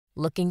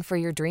Looking for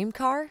your dream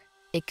car?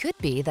 It could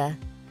be the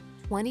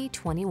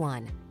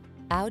 2021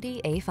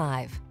 Audi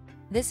A5.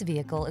 This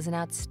vehicle is an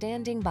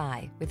outstanding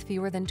buy with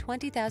fewer than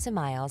 20,000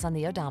 miles on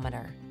the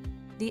odometer.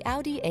 The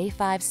Audi A5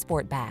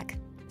 Sportback.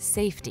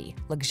 Safety,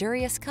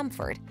 luxurious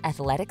comfort,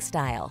 athletic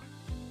style.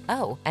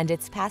 Oh, and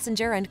it's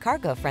passenger and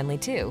cargo friendly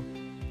too.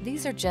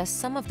 These are just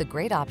some of the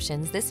great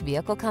options this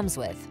vehicle comes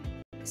with: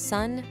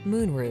 sun,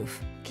 moonroof,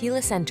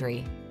 keyless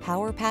entry,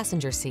 power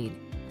passenger seat,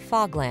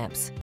 fog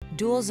lamps,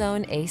 dual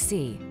zone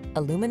AC,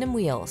 aluminum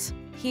wheels,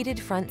 heated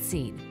front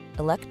seat,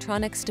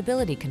 electronic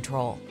stability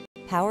control,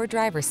 power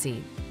driver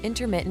seat,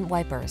 intermittent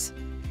wipers.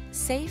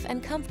 Safe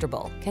and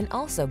comfortable can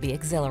also be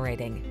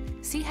exhilarating.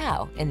 See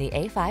how in the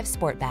A5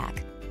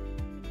 Sportback.